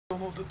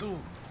know what to do.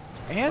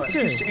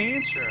 Answer. Just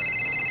answer.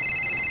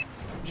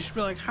 Just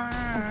be like,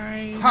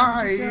 hi. Hi.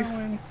 How's it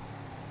going?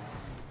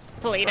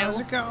 Polito. How's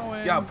it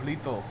going? Yeah,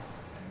 Polito.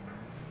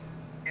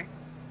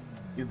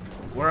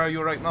 Where are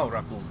you right now,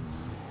 Raccoon?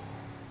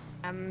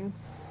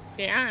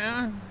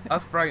 Yeah.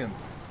 Ask Brian.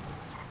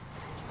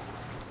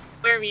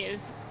 Where he is.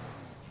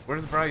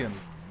 Where's Brian?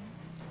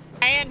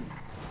 Brian.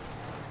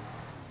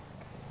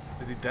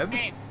 Is he dead?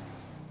 Brian.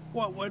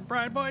 What would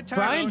Brian Boy tell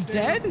Brian's you?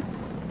 dead?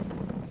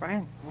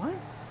 Brian, what?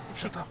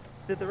 Shut up.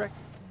 Did the wreck?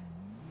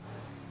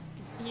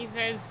 He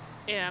says,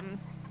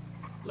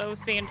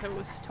 Los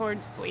Santos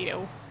towards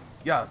Polito.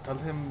 Yeah, tell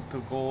him to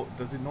go.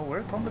 Does he know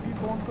where? Tell him to keep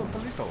going to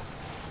Polito.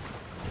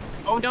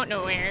 Oh, don't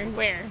know where.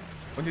 Where?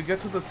 When you get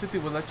to the city,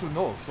 we'll let you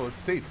know, so it's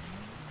safe.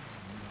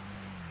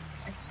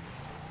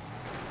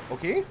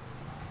 Okay?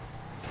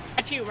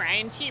 That's you,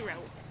 Ryan. Shiro.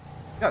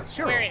 Yeah,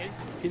 sure. Where is?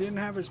 He didn't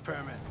have his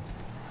permit.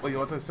 Oh, you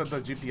want to send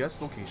the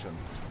GPS location?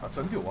 I'll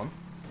send you one.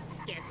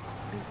 Yes.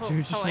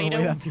 Dude, just wanna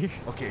wait up here.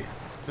 Okay.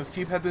 Just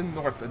keep heading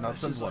north and I'll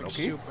This send is one, like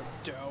okay? super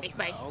dope. Big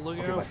bite. Oh, look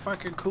at Okay, how bye.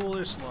 fucking cool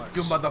this looks.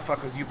 You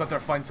motherfuckers, you better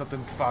find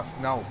something fast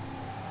now.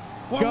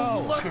 Well,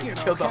 Go. look Kill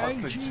at, the okay?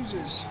 hostage.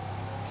 Jesus.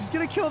 She's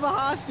gonna kill the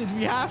hostage.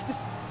 We have to.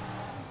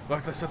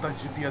 Like I said, that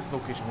GPS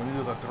location, we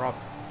need a drop.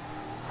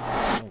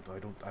 I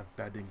don't have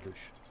bad English.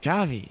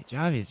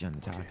 Javi's doing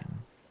the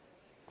talking.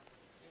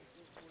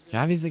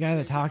 Javi's the guy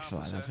that talks a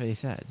lot. That's what he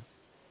said.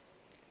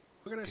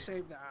 We're gonna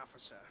save the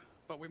officer,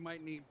 but we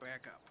might need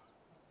backup.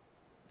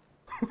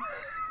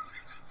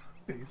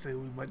 You say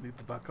we might need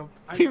the backup?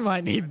 We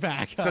might need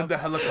backup. Send the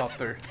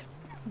helicopter.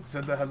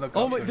 Send the helicopter.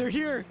 Oh my, they're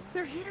here.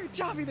 They're here.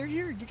 Javi, they're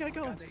here. You gotta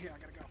go. God, they're here. I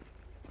gotta go.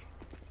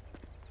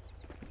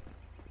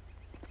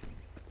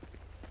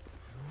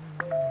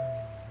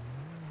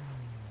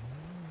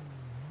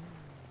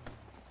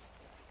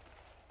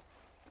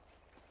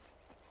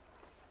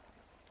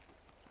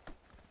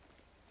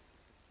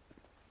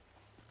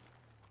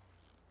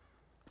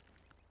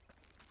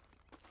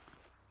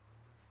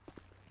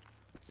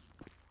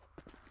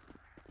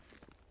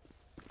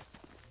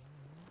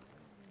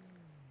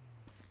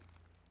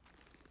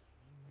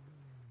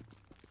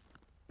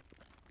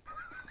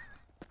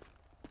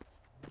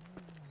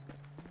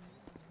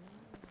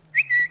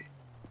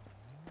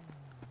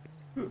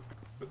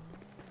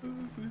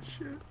 This is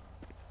shit.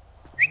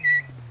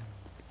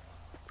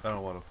 I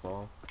don't want to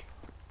fall.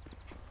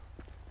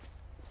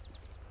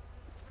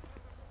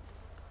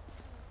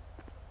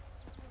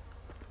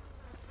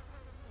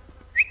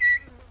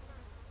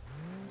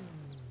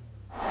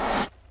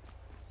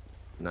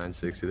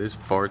 $960. There's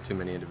far too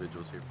many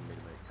individuals here for me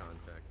to make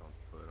contact on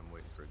foot. I'm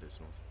waiting for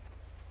additionals.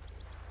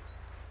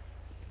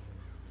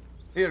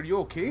 Hey, are you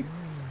okay?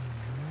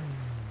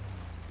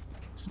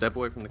 Step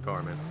away from the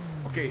car, man.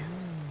 Okay.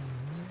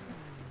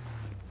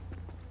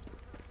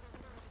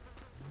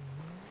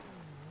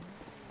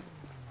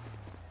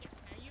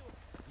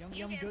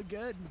 Yum,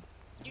 good.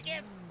 You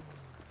give.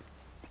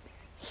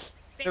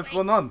 Stay What's away.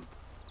 going on?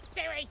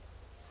 Stay away.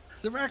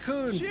 The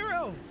raccoon.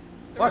 Shiro.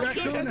 What? The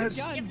Raccoon raccoon has a has.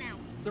 gun. Give now.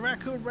 The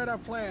raccoon read our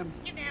plan.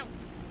 Give now.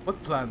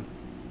 What plan?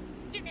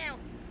 Give now.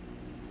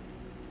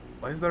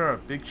 Why is there a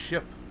big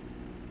ship?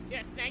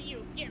 Yes, now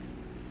you. Give.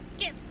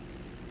 Give.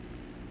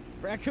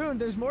 Raccoon,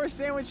 there's more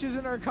sandwiches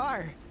in our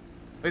car.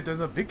 Wait, there's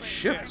a big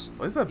ship. yes.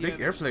 Why is that a Yeah, big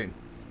there's- airplane?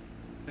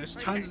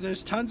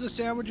 There's tons of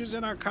sandwiches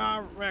in our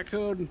car,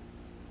 raccoon.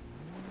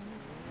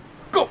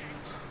 Go!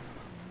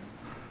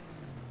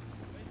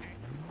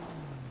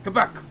 Come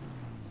back!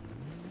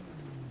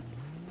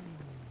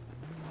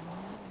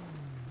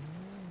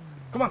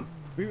 Come on!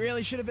 We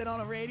really should have been on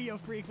a radio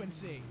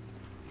frequency.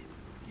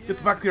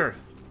 Get back here!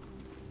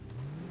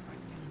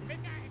 This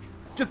guy.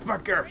 Get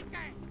back here! This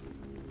guy.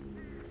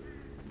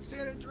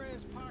 San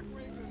Andreas Park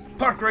Rangers.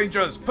 Park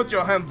Rangers, put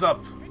your hands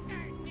up! This guy.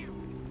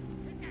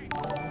 Now. This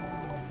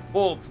guy.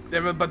 Oh,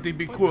 everybody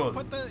be cool.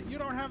 You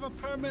don't have a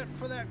permit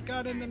for that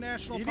gun in the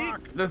national You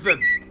park.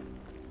 Listen.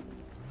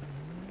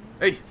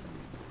 Hey,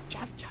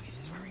 Javi, this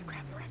is where we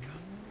grab the raccoon.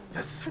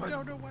 that's I what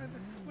don't know why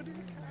what did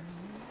the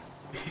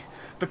cops?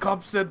 the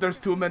cop said. There's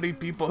too many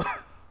people.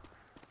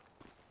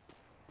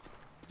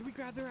 Do we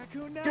grab the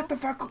raccoon now? Get the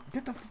vehicle.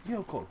 Get the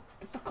vehicle.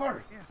 Get the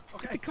car. Yeah. Get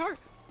Okay. the car.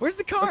 Where's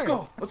the car? Let's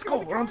go. Let's go.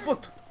 the We're on car.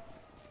 foot.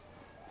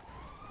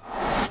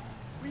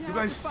 We You have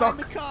guys to find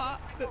suck. the car.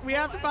 We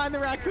have to find the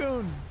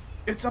raccoon.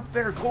 It's up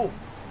there. Go.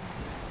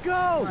 Go,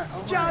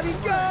 alright, Johnny,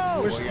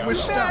 alright. go! We're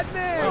stuck.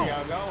 Batman!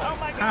 Oh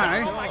my god.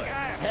 Hi. Oh my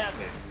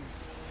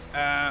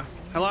god.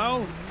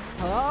 Hello?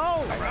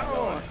 Hello?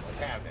 What's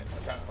happening?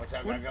 What's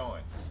y'all got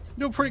going?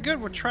 Doing pretty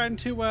good. We're trying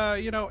to,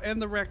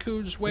 end the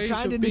raccoon's We're ways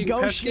trying to of being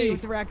negotiate pesky.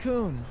 with the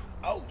raccoon.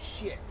 Oh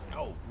shit!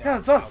 Oh, Yeah,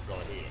 it's us. Go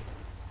ahead.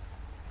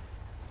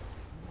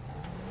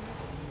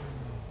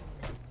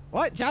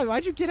 What, Johnny?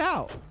 Why'd you get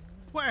out?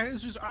 Why?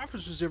 There's just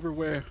officers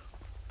everywhere.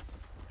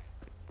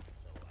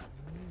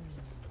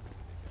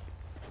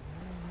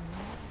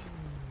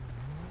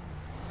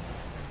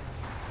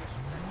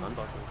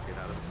 Unbuckle. Get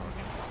out of the car.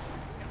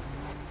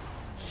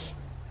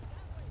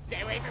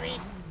 Stay away from me.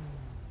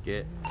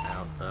 Get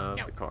out of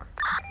No. the car.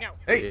 No.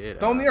 Hey, Get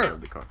down out here.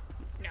 of the car.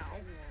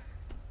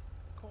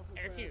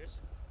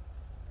 choose.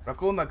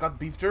 Raccoon, I got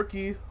beef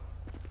jerky.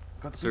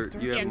 Got Sir, beef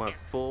jerky. you have Yes, my good.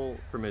 full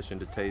permission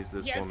to tase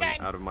this Yes, woman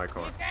good. out of my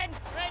car. Yes,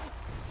 good. Run.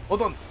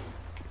 Hold on.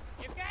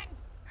 Yes, good.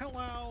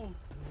 Hello.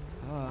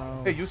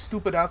 Oh. Hey, you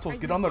stupid assholes, Are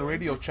get you on the doing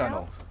radio this now?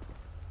 channels.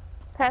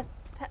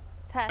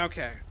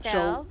 Okay, so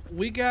Stell?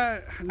 we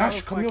got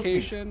Ash, come here with me.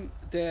 notification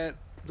that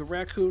the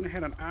raccoon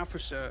had an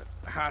officer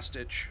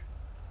hostage,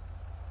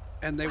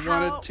 and they How,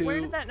 wanted to. Where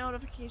did that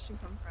notification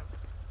come from?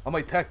 On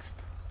my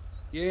text.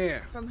 Yeah,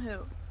 From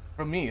who?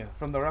 From me,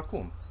 from the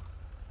raccoon.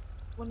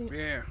 What do you,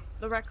 yeah.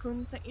 the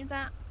raccoon sent you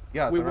that?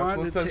 Yeah, We the raccoon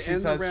wanted says to she end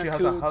the says she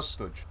has a raccoons.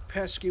 hostage.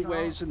 Pesky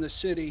ways in the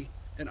city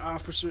and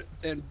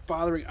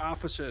bothering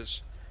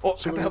officers. Oh,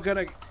 So get we the were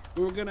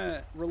hell.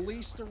 gonna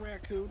release the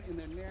raccoon in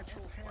their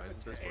natural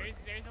habitat. There's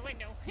a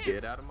window.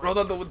 Get out of my Roll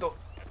down the window.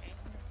 Okay.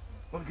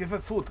 Oh, give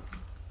it food.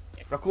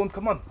 Raccoon,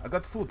 come on. I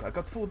got food. I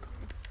got food.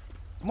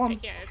 Come on.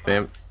 Yeah, it's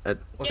Bam. locked.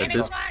 What's At Damn,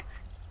 this it's locked.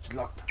 It's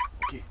locked.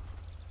 Okay.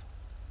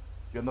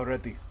 You're not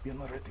ready. You're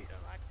not ready. Still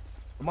locked.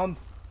 Come on.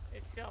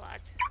 It's still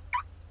locked.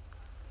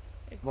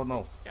 It's, Well,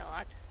 no. It's still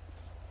locked.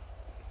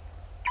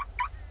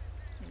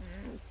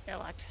 It's still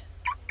locked.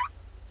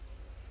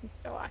 It's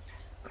still locked.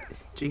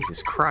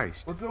 Jesus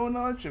Christ. What's going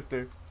on,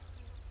 Shifter?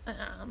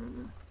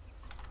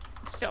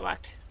 It's still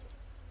locked.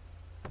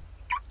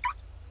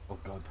 Oh,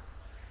 God.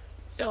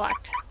 Still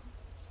locked.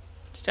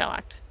 Still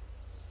locked.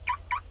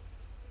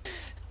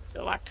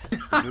 Still locked.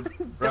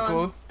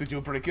 Raccoon, did you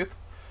break it?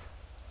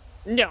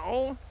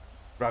 No.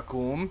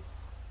 Raccoon,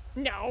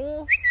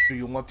 No. do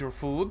you want your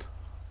food?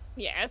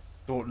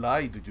 Yes. Don't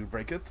lie. Did you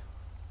break it?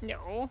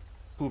 No.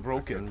 Who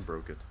broke And it?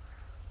 broke it.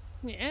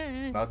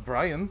 Yeah. Not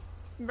Brian.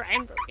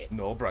 Brian broke it.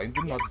 No, Brian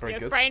did not Yes, break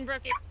yes, it. Brian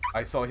broke it.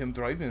 I saw him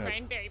driving it.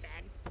 Brian very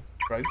bad.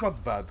 Brian's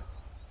not bad.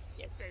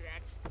 Yes, very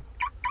bad.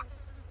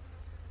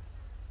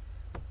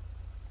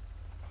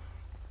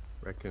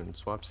 Raccoon,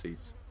 swap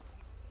seats.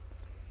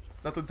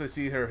 Nothing to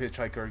see here,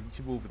 hitchhiker.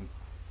 Keep moving.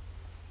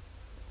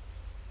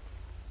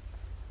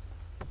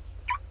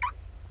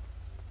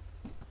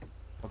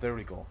 Oh, there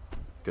we go.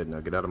 Good, now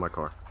get out of my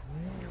car.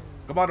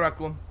 Come on,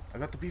 Raccoon. I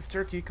got the beef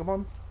jerky. Come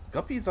on.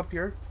 Guppy's up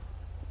here.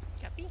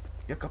 Guppy?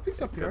 Yeah,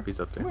 Guppy's up here. Guppy's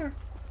up there. Come here.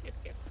 Yes,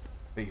 good.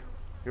 Hey,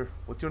 here.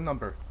 What's your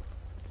number?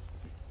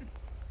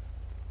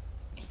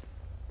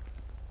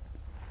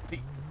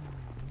 Hey,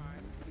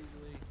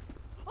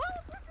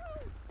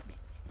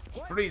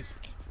 freeze.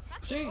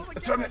 See,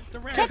 Turn it. the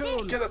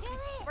raccoon. Get it.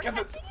 We're Get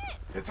it. catching it.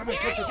 Hey, turn it.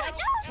 Catch it.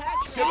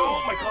 Catch Get it.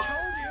 Oh, my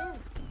God.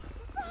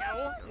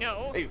 No,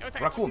 no. Hey, no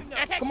touch. Raccoon. No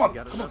touch. Come on.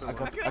 Got Come on. another I one.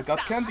 got Raccoon, stop.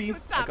 candy.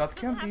 Raccoon, stop. I got It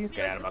doesn't have candy. to be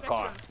Get out of my like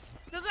car. this, Raccoon.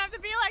 It doesn't have to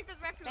be like this,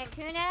 Raccoon.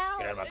 Get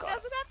out of my It car.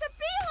 doesn't have to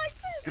be like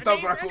this. Get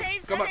out,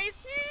 Raccoon. Come on.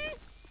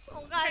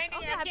 Oh, God.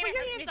 Oh, God. Put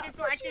your hands up.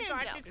 Put your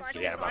hands up.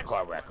 Get out of my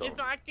car, Raccoon. It's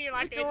locked. You're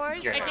locked The in.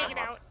 door's I can't locked. get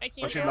out. I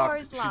can't Oh, she get locked.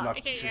 door's She locked. locked.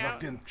 Okay, She yeah.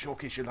 locked in.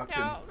 Okay, she locked in.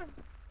 No.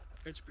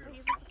 It's Is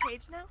beautiful. this a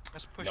cage now?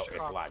 Let's push No, the it's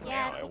clock. locked Yeah,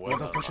 now. it's It Want to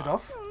wasn't push it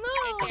locked. off?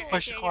 Oh, no. Let's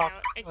push the clock.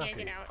 I can't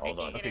get out. I Hold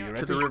on. can't Okay, get you out.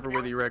 To the ready? river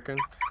with you, Raccoon.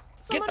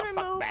 Someone the fuck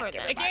remove back, her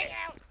everybody. then. I can't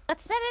out.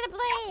 Let's set it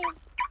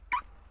ablaze.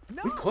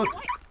 No, We could.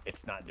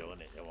 It's not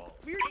doing it. It won't.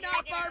 we're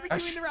not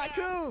barbecuing the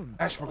raccoon.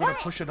 Ash, we're gonna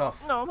push it off.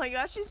 Oh, my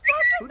gosh. She's stuck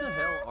Who in the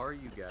there. hell are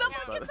you guys? Someone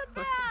by get the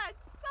way? bat.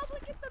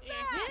 Someone get the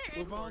bat.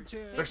 We're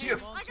volunteers. There she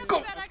is. I got Go.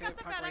 the bat. I got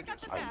the bat. I got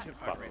the Are you bat.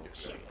 fucking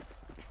serious?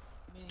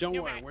 Don't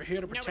No worry, bad. we're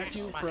here to No protect bad.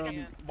 you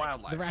from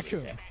wildlife. The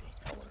raccoon.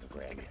 I want to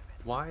grab you.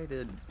 Why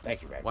did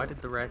Thank you, Raccoon. why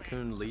did the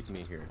raccoon lead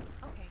me here?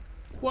 Okay.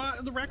 Well,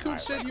 the raccoon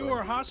Alright, said you Raccoon. were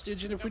a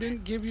hostage, and if we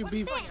didn't give you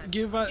beef, What's that?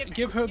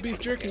 give her beef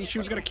jerky, she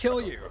was gonna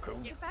kill you.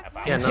 Raccoon, if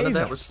I Yeah, was none of Tase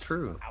that us. was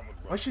true. I would run.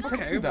 Why'd she text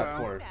Okay, me that well.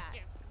 for?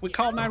 We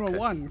called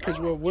 911 because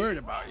we're worried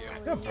about you.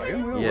 Yeah,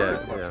 Brian, we're Yeah, worried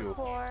about yeah. you.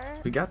 Poor.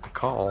 We got the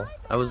call.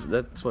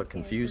 That's what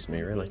confused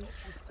me, really.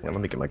 Yeah, let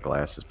me get my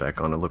glasses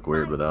back on. I look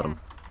weird without them.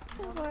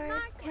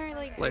 Poor. It's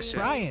nearly Listen.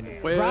 Brian,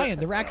 Well- Brian,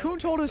 the raccoon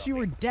told us you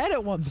were dead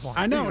at one point.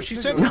 I know. She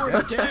said you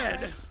were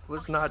dead.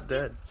 Was not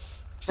dead.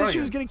 She said she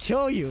was Brian. gonna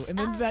kill you, and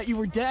then that you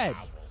were dead.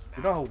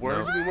 You know how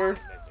worried we were,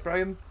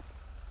 Brian?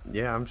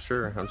 Yeah, I'm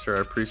sure. I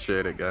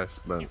appreciate it, guys.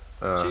 But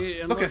See,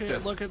 and Look at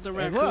this. Look at the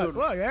Hey, raccoon.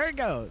 look, there it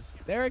goes.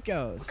 There it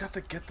goes. We got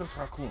to get this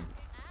raccoon.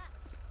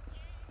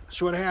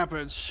 That's what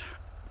happens.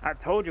 I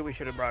told you we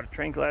should have brought a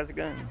tranquilizer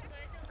gun.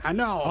 I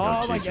know.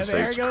 Oh my god, Jesus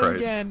there it H. goes Christ.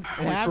 again. It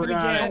We happened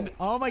forgot. again.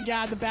 Oh my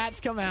god, the bats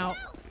come out.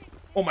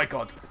 Oh my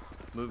God.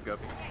 move,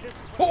 Guppy.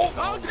 Oh,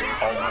 Oh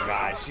my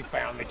God, she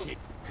found the key.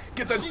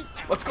 get that.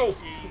 Let's go.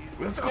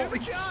 Let's go. Give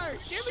the car!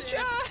 Give the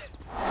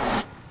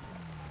car!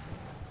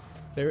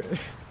 There,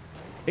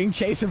 in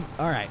case of,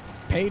 alright,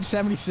 page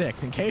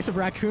 76. In case of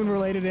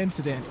raccoon-related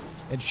incident,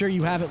 ensure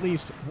you have at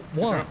least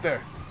They're one up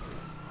there.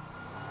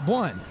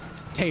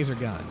 taser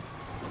gun.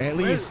 At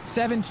least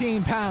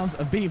 17 pounds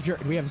of beef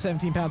jerky. Do we have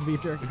 17 pounds of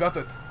beef jerky? We got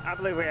it. I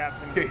believe we have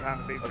some Okay,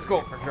 time to be let's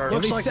go. for sure.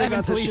 Looks least like they 7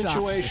 got the police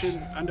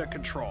situation under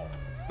control.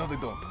 No, they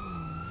don't.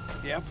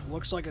 Yep,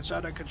 looks like it's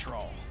under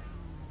control.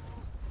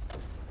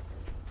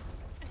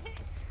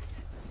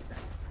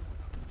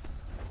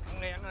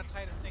 Okay, I'm gonna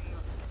tie this thing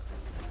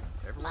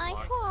up. My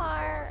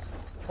car.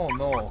 Oh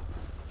no.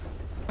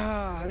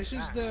 This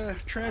is the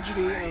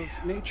tragedy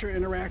of nature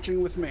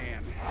interacting with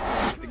man.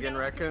 Again,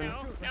 raccoon.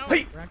 No.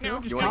 Hey!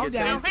 Raccoon, just You wanna calm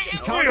get down. tased?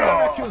 Just calm down,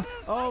 Raccoon.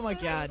 Oh my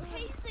God.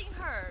 Tasing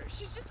her.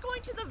 She's just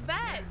going to the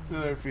vet. See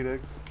you there,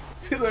 Phoenix.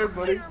 See you there,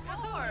 buddy.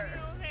 More.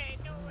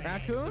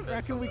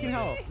 Raccoon, we can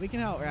help. We can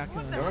help,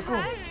 Raccoon.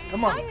 Raccoon,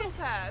 come on.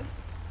 Psychopaths.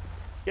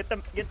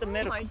 Get the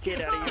medical my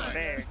kit out of your God.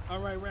 bag. All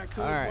right,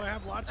 Raccoon. All right. Do I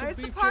have lots of There's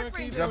the beef park jerky?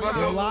 ranger. Yeah, but-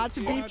 We have lots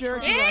of beef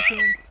jerky,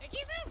 Raccoon.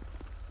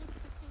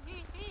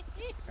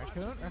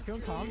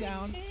 Raccoon, calm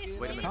down. Wait a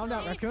minute. Calm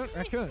down, Raccoon.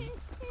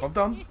 Calm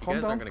down, You calm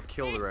guys down. aren't gonna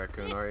kill the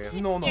raccoon, are you?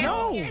 No, no,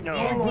 No,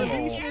 No. we're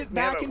releasing it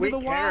back but into we the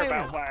care wild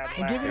about wildlife.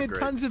 and giving it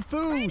Great. tons of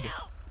food.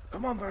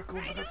 Come on,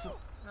 Raccoon. That's a...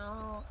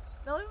 No.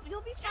 No,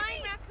 you'll be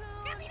fine,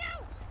 Raccoon.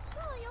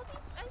 No, you'll be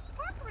as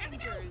park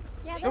rangers.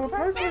 Yeah, Yeah, we're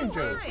park fine.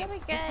 rangers. That'll be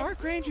good.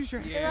 Park rangers are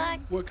here. Yeah,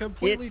 we're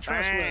completely It's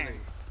fine. trustworthy.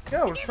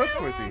 Yeah, we're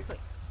trustworthy.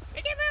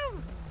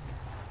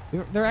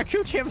 The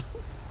raccoon can't.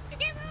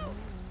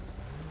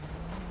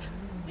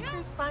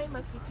 Your spine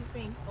must be too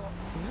painful.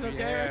 Is this okay,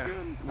 Yeah,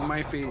 Raccoon? it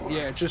might be.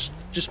 Yeah, just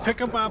pick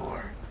him up.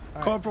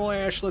 Corporal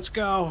Ash, let's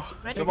go.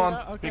 Ready? Come on,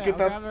 Okay, pick it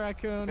I'll up. grab the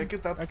raccoon. Pick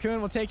it up. Raccoon,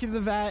 we'll take you to the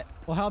vet.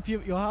 We'll help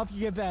you. You'll help you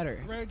get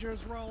better.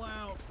 Rangers, roll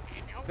out.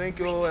 Thank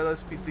you,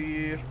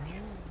 LSPD.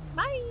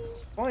 Bye.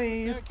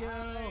 Bye. Thank you.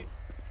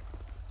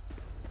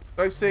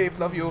 Drive safe.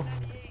 Love you.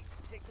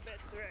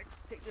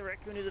 Take the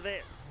raccoon to the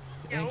vet.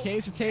 In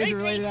case of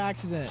taser-related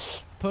accident,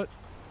 put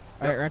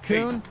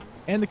raccoon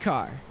in the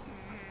car.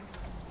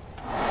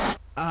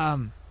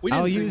 We didn't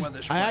I'll think use. about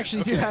this I plan.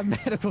 actually do Okay. have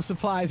medical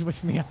supplies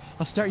with me.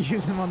 I'll start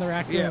using them on the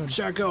raccoon. Yeah,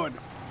 start going.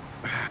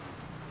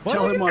 What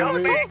Tell are we him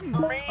on doing?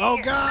 me. Oh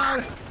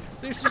God,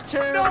 this is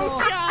terrible. No,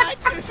 God,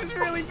 this is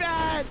really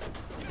bad.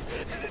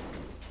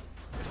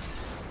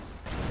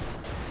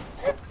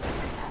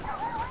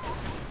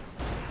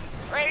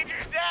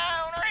 Rangers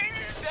down!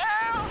 Rangers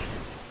down!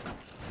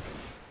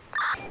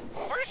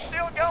 We're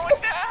still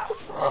going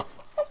down!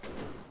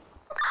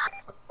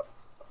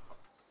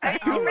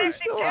 Raccoon's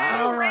still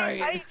out. All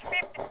right, Page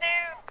 52!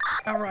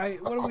 all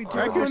right. What do we do? in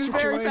Raccoon this is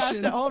very fast.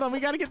 situation? Hold on, we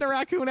got to get the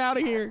raccoon out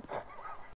of here.